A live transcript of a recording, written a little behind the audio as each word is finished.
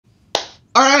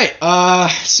Alright,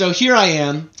 so here I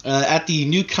am at the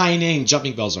new Kaineng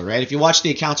jumping bezel, right? If you watch the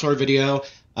account tour video,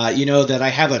 you know that I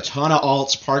have a ton of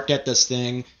alts parked at this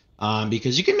thing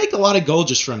because you can make a lot of gold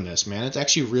just from this, man. It's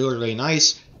actually really, really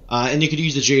nice. And you could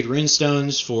use the Jade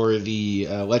Runestones for the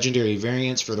legendary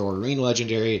variants for the Oreen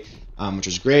legendary, which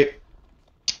is great.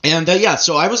 And yeah,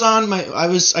 so I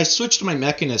switched to my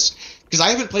Mechanist because I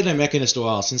haven't played my Mechanist a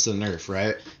while since the nerf,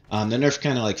 right? The nerf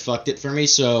kind of like fucked it for me,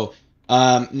 so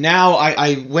now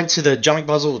I went to the jumping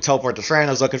puzzle to teleport the friend.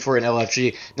 I was looking for an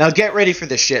LFG. Now get ready for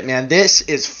this shit, man. This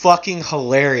is fucking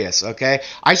hilarious, okay?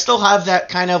 I still have that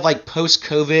kind of like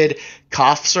post-COVID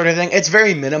cough sort of thing. It's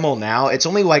very minimal now. It's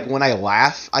only like when I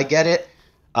laugh, I get it.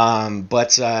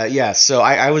 Yeah, so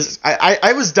I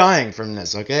was dying from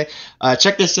this, okay?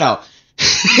 Check this out.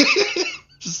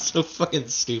 So fucking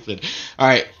stupid.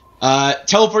 Alright,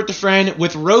 teleport the friend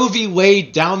with Roe v.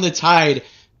 Wade down the tide.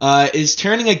 Is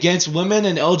turning against women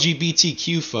and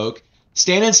LGBTQ folk.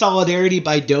 Stand in solidarity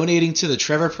by donating to the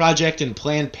Trevor Project and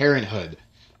Planned Parenthood.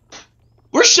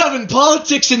 We're shoving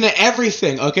politics into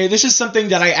everything, okay? This is something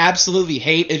that I absolutely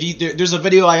hate. There's a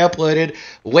video I uploaded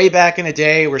way back in the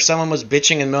day where someone was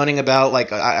bitching and moaning about,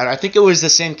 like, I think it was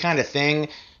the same kind of thing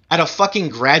at a fucking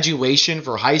graduation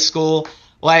for high school.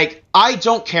 Like, I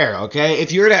don't care, okay?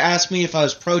 If you were to ask me if I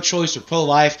was pro-choice or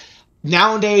pro-life,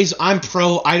 nowadays, I'm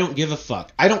pro, I don't give a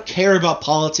fuck. I don't care about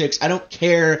politics. I don't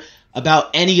care about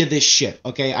any of this shit,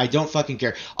 okay? I don't fucking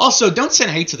care. Also, don't send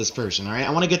hate to this person, alright?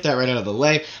 I want to get that right out of the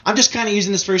way. I'm just kind of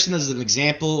using this person as an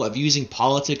example of using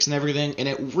politics and everything, and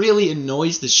it really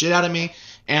annoys the shit out of me,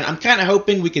 and I'm kind of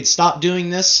hoping we could stop doing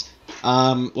this.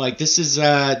 Like, this is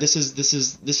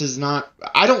not,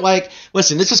 I don't like,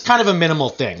 listen, this is kind of a minimal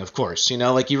thing, of course, you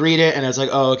know, like, you read it, and it's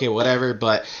like, oh, okay, whatever,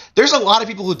 but there's a lot of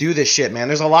people who do this shit, man.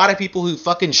 There's a lot of people who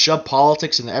fucking shove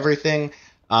politics into everything,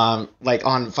 like,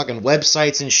 on fucking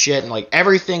websites and shit, and, like,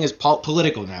 everything is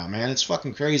political now, man. It's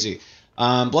fucking crazy.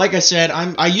 But like I said,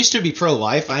 I used to be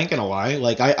pro-life, I ain't gonna lie.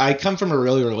 Like, I come from a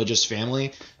really religious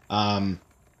family. I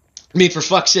mean, for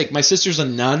fuck's sake, my sister's a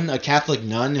nun, a Catholic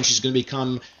nun, and she's gonna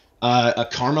become a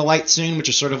Carmelite soon, which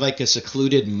is sort of like a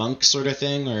secluded monk sort of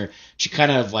thing, or she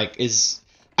kind of like is,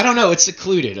 I don't know, it's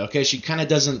secluded, okay? She kind of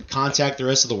doesn't contact the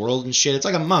rest of the world and shit. It's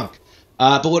like a monk.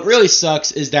 But what really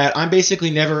sucks is that I'm basically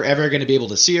never ever going to be able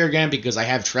to see her again because I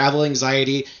have travel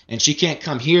anxiety and she can't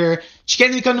come here. She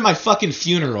can't even come to my fucking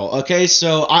funeral, okay?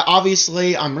 So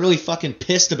obviously I'm really fucking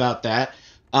pissed about that.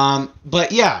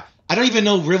 But yeah, I don't even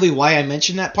know really why I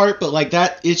mentioned that part, but like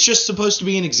that, it's just supposed to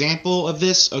be an example of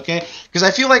this, okay? Because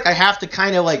I feel like I have to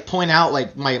kind of like point out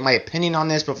like my opinion on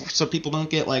this, so people don't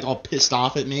get like all pissed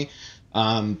off at me.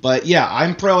 But yeah,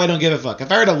 I'm pro, I don't give a fuck.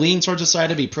 If I were to lean towards the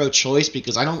side, I'd be pro-choice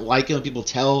because I don't like it when people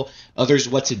tell others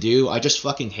what to do. I just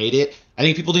fucking hate it. I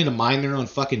think people need to mind their own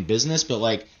fucking business, but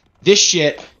like, this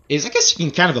shit is, I guess you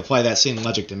can kind of apply that same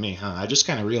logic to me, huh? I just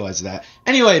kind of realized that.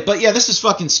 Anyway, but yeah, this is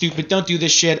fucking stupid. Don't do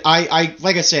this shit. Like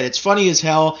I said, it's funny as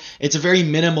hell. It's a very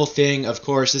minimal thing, of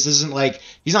course. This isn't like,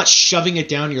 he's not shoving it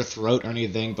down your throat or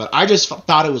anything, but I just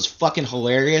thought it was fucking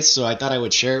hilarious, so I thought I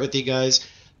would share it with you guys.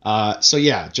 So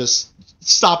yeah, just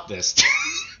stop this.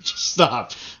 Just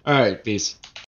stop. Alright, peace.